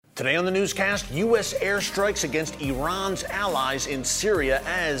Today on the newscast, U.S. airstrikes against Iran's allies in Syria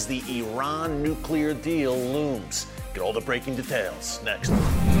as the Iran nuclear deal looms. Get all the breaking details next.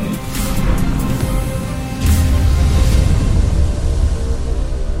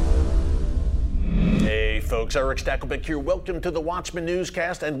 Hey folks, Eric Stakelbeck here. Welcome to the Watchman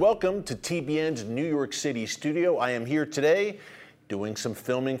Newscast and welcome to TBN's New York City studio. I am here today doing some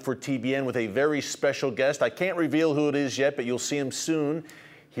filming for TBN with a very special guest. I can't reveal who it is yet, but you'll see him soon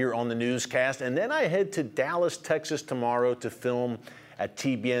here on the newscast. And then I head to Dallas, Texas tomorrow to film at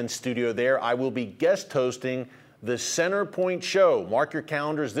TBN studio there. I will be guest hosting the Centerpoint Show. Mark your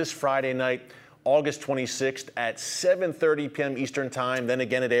calendars this Friday night, August 26th at 7:30 p.m. Eastern Time. Then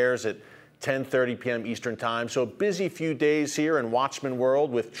again, it airs at 10:30 p.m. Eastern Time. So a busy few days here in Watchman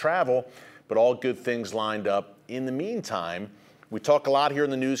World with travel, but all good things lined up. In the meantime, we talk a lot here in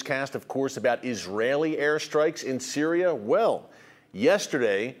the newscast, of course, about Israeli airstrikes in Syria. Well,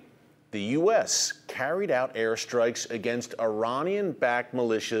 yesterday, the U.S. carried out airstrikes against Iranian-backed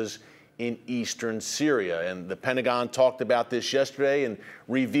militias in eastern Syria. And the Pentagon talked about this yesterday and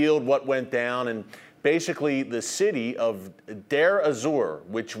revealed what went down. And basically, the city of Deir ez-Zor,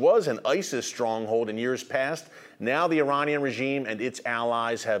 which was an ISIS stronghold in years past, now the Iranian regime and its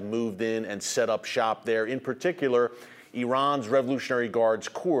allies have moved in and set up shop there, in particular, Iran's Revolutionary Guards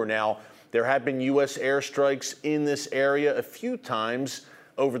Corps. Now, there have been U.S. airstrikes in this area a few times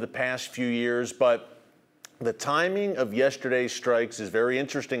over the past few years, but the timing of yesterday's strikes is very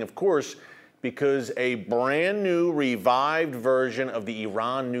interesting, of course, because a brand new revived version of the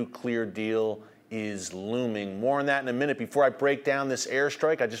Iran nuclear deal is looming. More on that in a minute. Before I break down this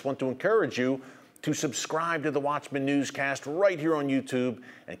airstrike, I just want to encourage you to subscribe to the Watchman Newscast right here on YouTube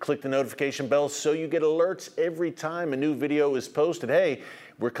and click the notification bell so you get alerts every time a new video is posted. Hey,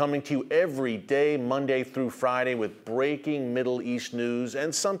 we're coming to you every day, Monday through Friday, with breaking Middle East news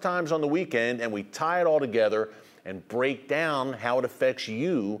and sometimes on the weekend, and we tie it all together and break down how it affects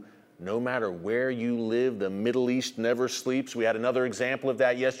you no matter where you live. The Middle East never sleeps. We had another example of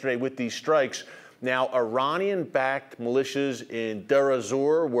that yesterday with these strikes. Now, Iranian-backed militias in Deir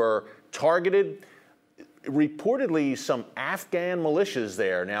ez-Zor were targeted. Reportedly, some Afghan militias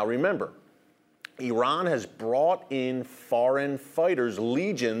there. Now, remember, Iran has brought in foreign fighters,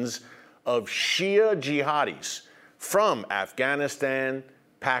 legions of Shia jihadis from Afghanistan,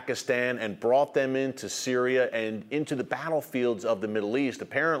 Pakistan, and brought them into Syria and into the battlefields of the Middle East.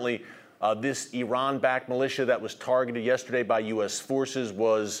 Apparently, this Iran-backed militia that was targeted yesterday by U.S. forces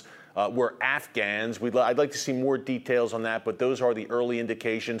were Afghans. I'd like to see more details on that, but those are the early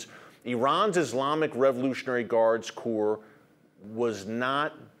indications. Iran's Islamic Revolutionary Guards Corps was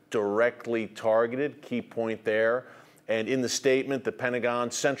not directly targeted, key point there. And in the statement, the Pentagon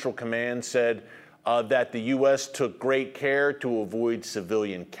Central Command said that the U.S. took great care to avoid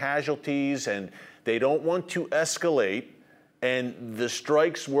civilian casualties, and they don't want to escalate, and the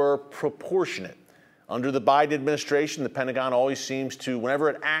strikes were proportionate. Under the Biden administration, the Pentagon always seems to, whenever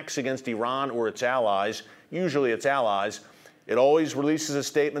it acts against Iran or its allies, usually its allies, it always releases a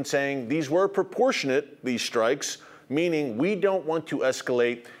statement saying these were proportionate, these strikes, meaning we don't want to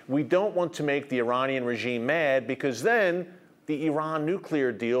escalate. We don't want to make the Iranian regime mad because then the Iran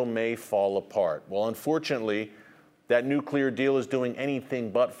nuclear deal may fall apart. Well, unfortunately, that nuclear deal is doing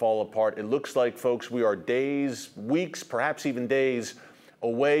anything but fall apart. It looks like, folks, we are days, weeks, perhaps even days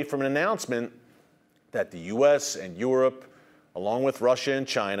away from an announcement that the U.S. and Europe, along with Russia and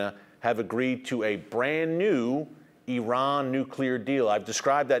China, have agreed to a brand new Iran nuclear deal. I've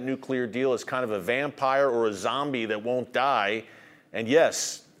described that nuclear deal as kind of a vampire or a zombie that won't die. And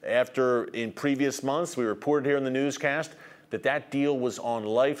yes, after in previous months, we reported here in the newscast that deal was on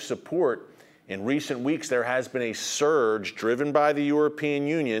life support. In recent weeks, there has been a surge driven by the European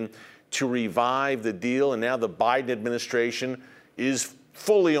Union to revive the deal. And now the Biden administration is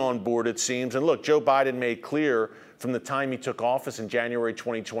fully on board, it seems. And look, Joe Biden made clear from the time he took office in January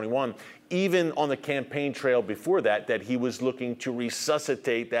 2021, even on the campaign trail before that, that he was looking to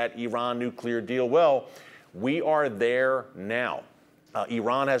resuscitate that Iran nuclear deal. Well, we are there now.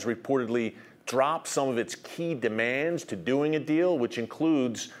 Iran has reportedly dropped some of its key demands to doing a deal, which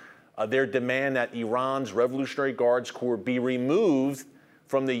includes their demand that Iran's Revolutionary Guards Corps be removed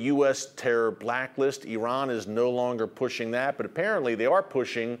from the U.S. terror blacklist. Iran is no longer pushing that, but apparently they are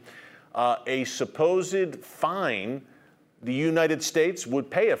pushing a supposed fine. The United States would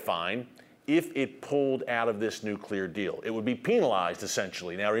pay a fine if it pulled out of this nuclear deal. It would be penalized,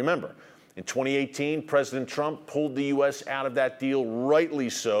 essentially. Now, remember, in 2018, President Trump pulled the U.S. out of that deal, rightly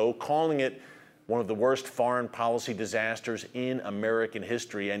so, calling it one of the worst foreign policy disasters in American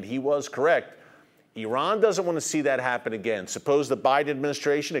history. And he was correct. Iran doesn't want to see that happen again. Suppose the Biden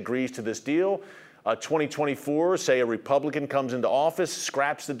administration agrees to this deal. 2024, say a Republican comes into office,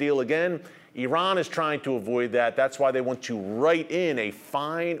 scraps the deal again. Iran is trying to avoid that. That's why they want to write in a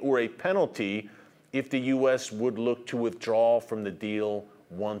fine or a penalty if the U.S. would look to withdraw from the deal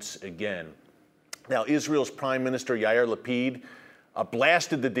once again. Now, Israel's Prime Minister Yair Lapid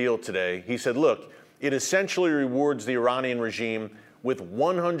blasted the deal today. He said, look, it essentially rewards the Iranian regime with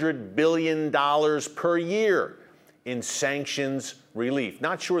 $100 billion per year in sanctions relief.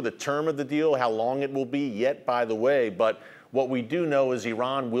 Not sure the term of the deal, how long it will be yet, by the way, but what we do know is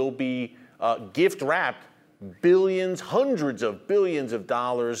Iran will be gift-wrapped billions, hundreds of billions of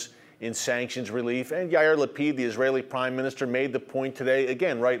dollars in sanctions relief. And Yair Lapid, the Israeli prime minister, made the point today,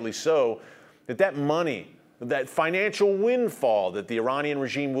 again, rightly so, that money, that financial windfall that the Iranian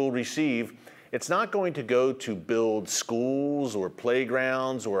regime will receive, it's not going to go to build schools or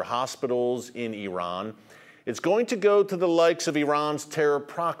playgrounds or hospitals in Iran. It's going to go to the likes of Iran's terror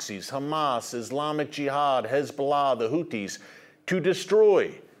proxies, Hamas, Islamic Jihad, Hezbollah, the Houthis, to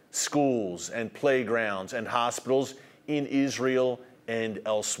destroy schools and playgrounds and hospitals in Israel and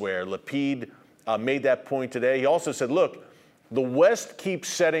elsewhere. Lapid made that point today. He also said, look, the West keeps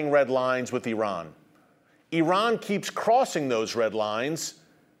setting red lines with Iran. Iran keeps crossing those red lines,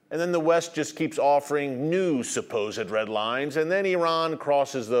 and then the West just keeps offering new supposed red lines, and then Iran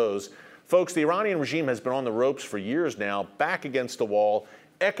crosses those. Folks, the Iranian regime has been on the ropes for years now, back against the wall,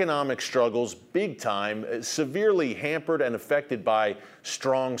 economic struggles, big time, severely hampered and affected by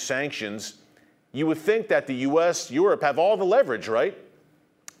strong sanctions. You would think that the U.S., Europe have all the leverage, right?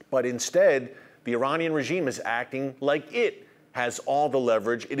 But instead, the Iranian regime is acting like it has all the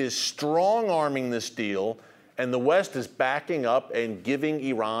leverage. It is strong-arming this deal, and the West is backing up and giving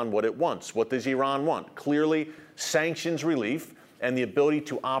Iran what it wants. What does Iran want? Clearly, sanctions relief and the ability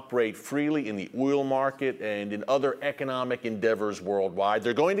to operate freely in the oil market and in other economic endeavors worldwide.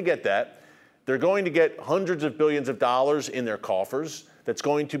 They're going to get that. They're going to get hundreds of billions of dollars in their coffers that's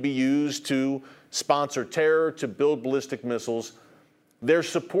going to be used to sponsor terror, to build ballistic missiles. Their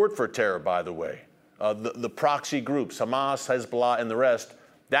support for terror, by the way, the proxy groups, Hamas, Hezbollah, and the rest,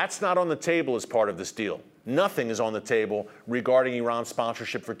 that's not on the table as part of this deal. Nothing is on the table regarding Iran's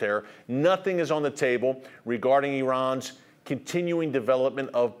sponsorship for terror. Nothing is on the table regarding Iran's continuing development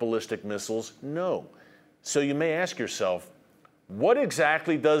of ballistic missiles. No. So you may ask yourself, what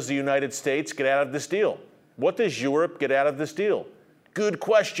exactly does the United States get out of this deal? What does Europe get out of this deal? Good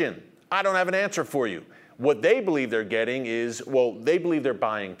question. I don't have an answer for you. What they believe they're getting is, well, they believe they're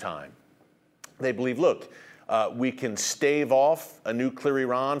buying time. They believe, look, we can stave off a nuclear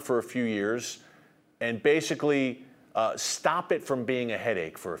Iran for a few years and basically stop it from being a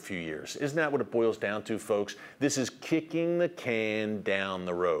headache for a few years. Isn't that what it boils down to, folks? This is kicking the can down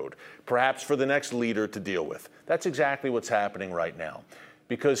the road, perhaps for the next leader to deal with. That's exactly what's happening right now.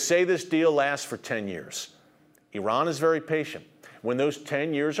 Because say this deal lasts for 10 years. Iran is very patient. When those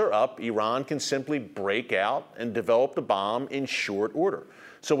 10 years are up, Iran can simply break out and develop the bomb in short order.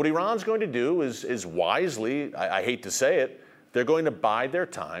 So what Iran's going to do is wisely, I hate to say it, they're going to bide their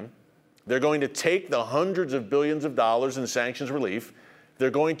time. They're going to take the hundreds of billions of dollars in sanctions relief. They're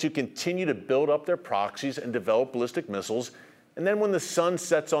going to continue to build up their proxies and develop ballistic missiles. And then when the sun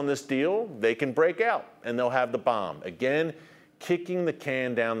sets on this deal, they can break out and they'll have the bomb. Again, kicking the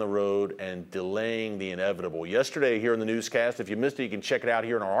can down the road and delaying the inevitable. Yesterday here in the newscast, if you missed it, you can check it out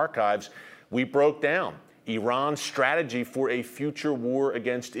here in our archives. We broke down Iran's strategy for a future war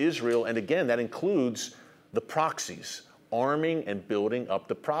against Israel. And again, that includes the proxies, arming and building up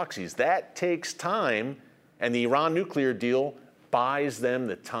the proxies. That takes time, and the Iran nuclear deal buys them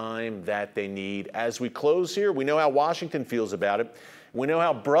the time that they need. As we close here, we know how Washington feels about it. We know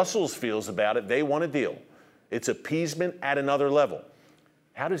how Brussels feels about it. They want a deal. It's appeasement at another level.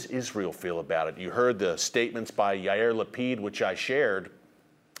 How does Israel feel about it? You heard the statements by Yair Lapid, which I shared.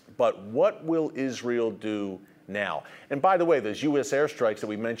 But what will Israel do now? And by the way, those U.S. airstrikes that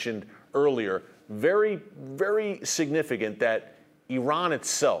we mentioned earlier, very, very significant that Iran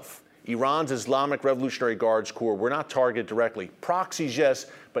itself, Iran's Islamic Revolutionary Guards Corps, were not targeted directly. Proxies, yes,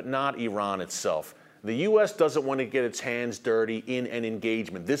 but not Iran itself. The U.S. doesn't want to get its hands dirty in an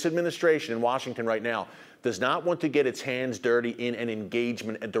engagement. This administration in Washington right now does not want to get its hands dirty in an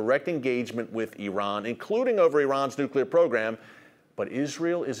engagement, a direct engagement with Iran, including over Iran's nuclear program. But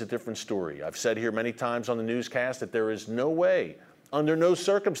Israel is a different story. I've said here many times on the newscast that there is no way, under no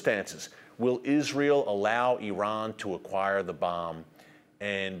circumstances, will Israel allow Iran to acquire the bomb.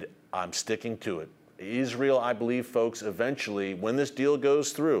 And I'm sticking to it. Israel, I believe, folks, eventually, when this deal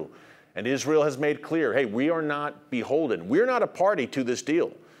goes through, and Israel has made clear, hey, we are not beholden. We're not a party to this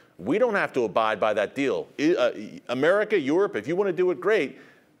deal. We don't have to abide by that deal. America, Europe, if you want to do it, great,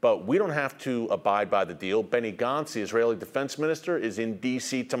 but we don't have to abide by the deal. Benny Gantz, the Israeli defense minister, is in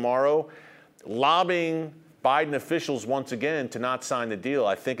D.C. tomorrow, lobbying Biden officials once again to not sign the deal.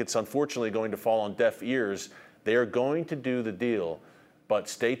 I think it's unfortunately going to fall on deaf ears. They are going to do the deal, but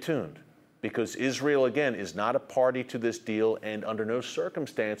stay tuned, because Israel, again, is not a party to this deal, and under no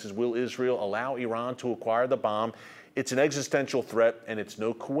circumstances will Israel allow Iran to acquire the bomb. It's an existential threat, and it's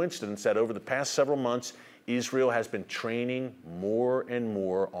no coincidence that over the past several months, Israel has been training more and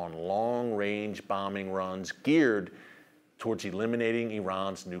more on long-range bombing runs geared towards eliminating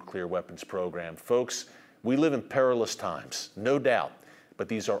Iran's nuclear weapons program. Folks, we live in perilous times, no doubt, but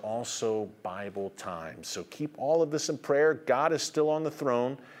these are also Bible times. So keep all of this in prayer. God is still on the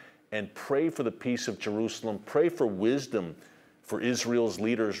throne, and pray for the peace of Jerusalem. Pray for wisdom for Israel's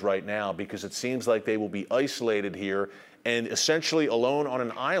leaders right now, because it seems like they will be isolated here and essentially alone on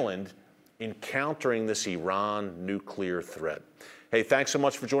an island encountering this Iran nuclear threat. Hey, thanks so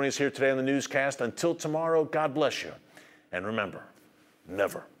much for joining us here today on the newscast. Until tomorrow, God bless you. And remember,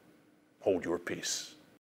 never hold your peace.